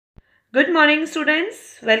Good morning,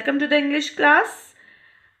 students. Welcome to the English class.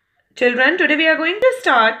 Children, today we are going to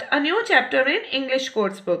start a new chapter in English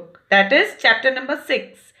course book. That is chapter number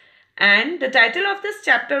 6. And the title of this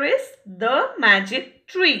chapter is The Magic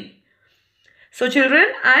Tree. So children,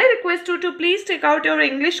 I request you to please take out your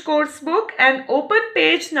English course book and open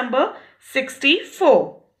page number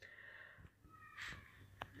 64.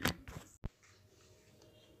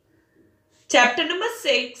 Chapter number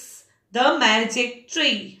 6, The Magic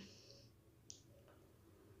Tree.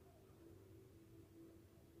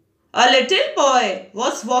 A little boy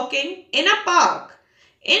was walking in a park.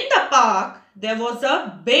 In the park, there was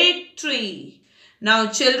a big tree. Now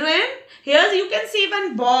children, here you can see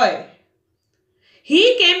one boy.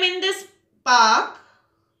 He came in this park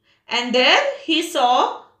and there he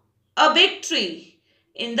saw a big tree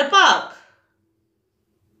in the park.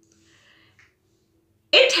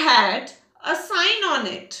 It had a sign on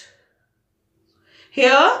it.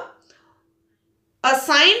 Here, a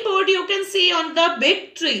signboard you can see on the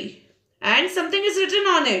big tree. And something is written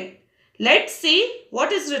on it. Let's see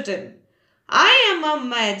what is written. I am a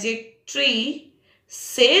magic tree.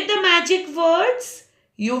 Say the magic words.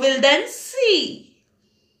 You will then see.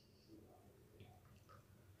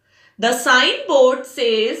 The signboard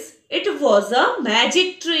says it was a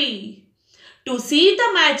magic tree. To see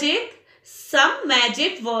the magic, some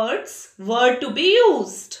magic words were to be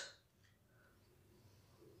used.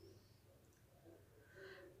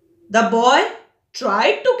 The boy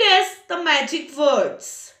tried to guess the magic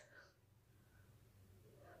words.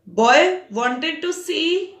 Boy wanted to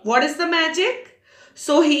see what is the magic,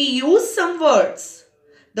 so he used some words.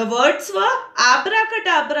 The words were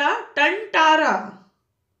abracadabra, tantara.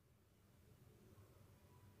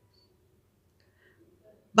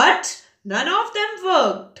 But none of them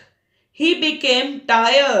worked. He became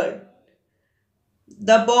tired.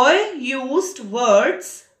 The boy used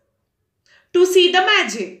words to see the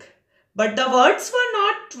magic. But the words were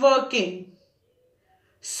not working.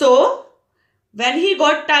 So, when he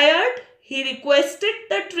got tired, he requested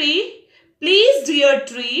the tree, please dear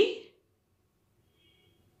tree.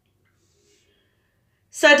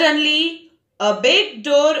 Suddenly, a big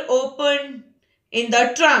door opened in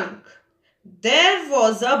the trunk. There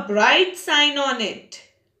was a bright sign on it.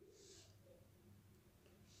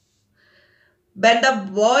 When the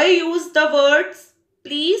boy used the words,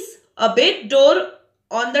 please, a big door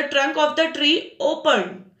on the trunk of the tree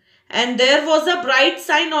opened and there was a bright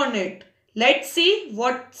sign on it. Let's see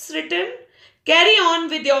what's written. Carry on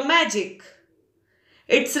with your magic.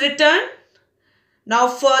 It's written. Now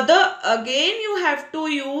further again you have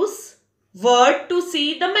to use word to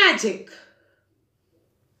see the magic.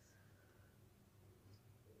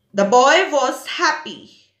 The boy was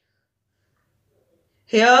happy.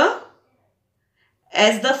 Here,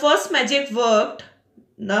 as the first magic worked,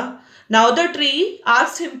 now the tree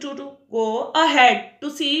asked him to go ahead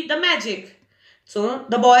to see the magic. So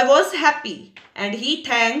the boy was happy and he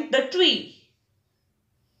thanked the tree.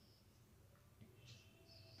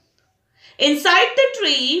 Inside the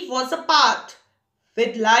tree was a path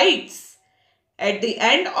with lights. At the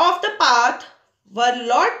end of the path were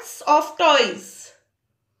lots of toys.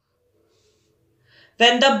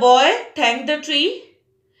 When the boy thanked the tree,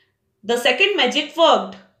 the second magic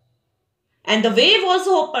worked. And the way was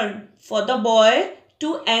opened for the boy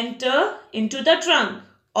to enter into the trunk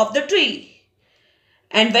of the tree.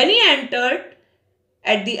 And when he entered,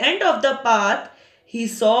 at the end of the path, he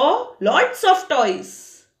saw lots of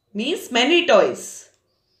toys, means many toys.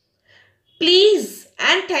 Please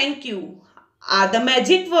and thank you are the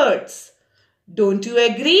magic words. Don't you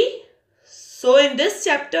agree? So in this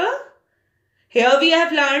chapter, here we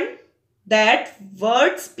have learned that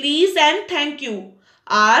words please and thank you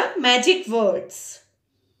are magic words.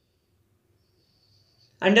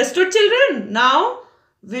 Understood, children? Now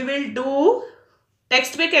we will do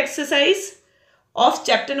textbook exercise of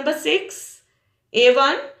chapter number 6.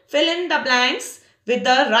 A1, fill in the blanks with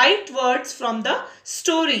the right words from the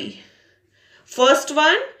story. First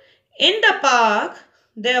one, in the park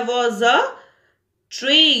there was a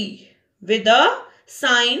tree with a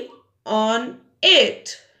sign on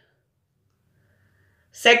it.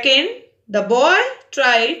 Second, the boy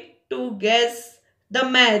tried to guess the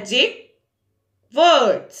magic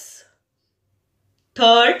words.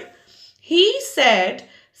 Third, he said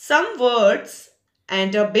some words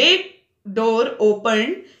and a big door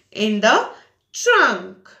opened in the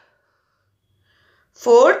trunk.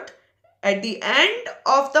 Fourth, at the end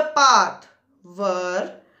of the path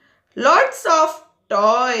were lots of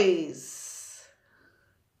toys.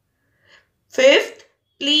 Fifth,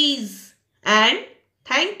 please and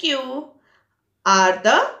thank you are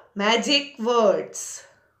the magic words.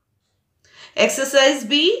 Exercise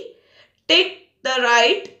B. Take the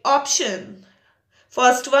right option.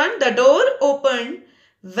 First one, the door opened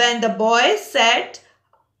when the boy said,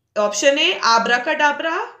 option A,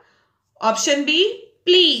 abracadabra. Option B,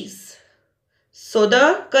 please. So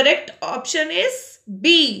the correct option is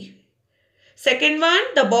B. Second one,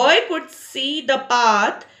 the boy could see the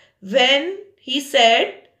path when he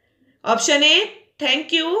said, option A,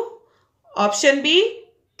 thank you. Option B,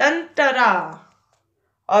 tantara.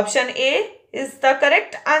 Option A is the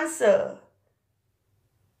correct answer.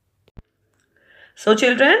 So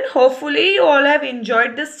children, hopefully you all have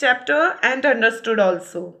enjoyed this chapter and understood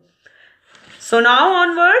also. So now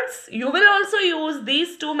onwards, you will also use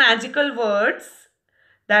these two magical words,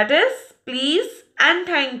 that is please and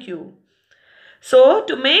thank you. So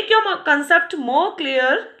to make your concept more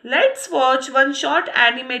clear, let's watch one short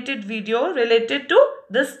animated video related to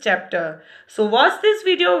this chapter. So watch this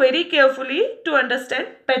video very carefully to understand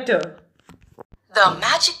better. The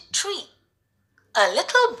magic tree. A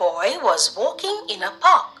little boy was walking in a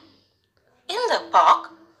park. In the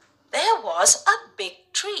park, there was a big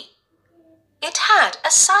tree. It had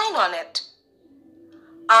a sign on it.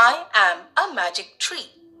 I am a magic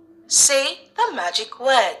tree. Say the magic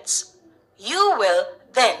words. You will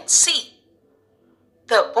then see.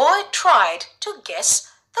 The boy tried to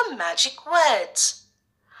guess the magic words.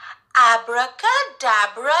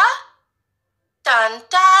 Abracadabra,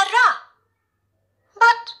 tantara.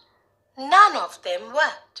 But none of them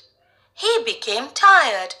worked. He became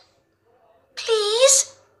tired.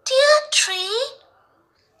 Please, dear tree.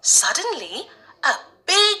 Suddenly, a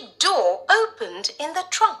big door opened in the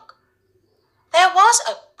trunk. There was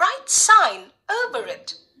a bright sign over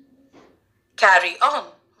it. Carry on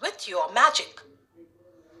with your magic.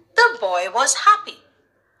 The boy was happy.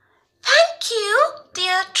 Thank you,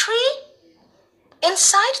 dear tree.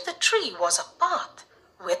 Inside the tree was a path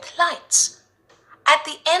with lights. At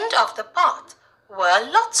the end of the path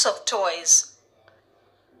were lots of toys.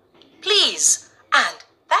 Please and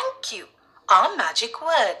thank you are magic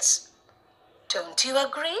words. Don't you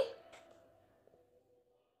agree?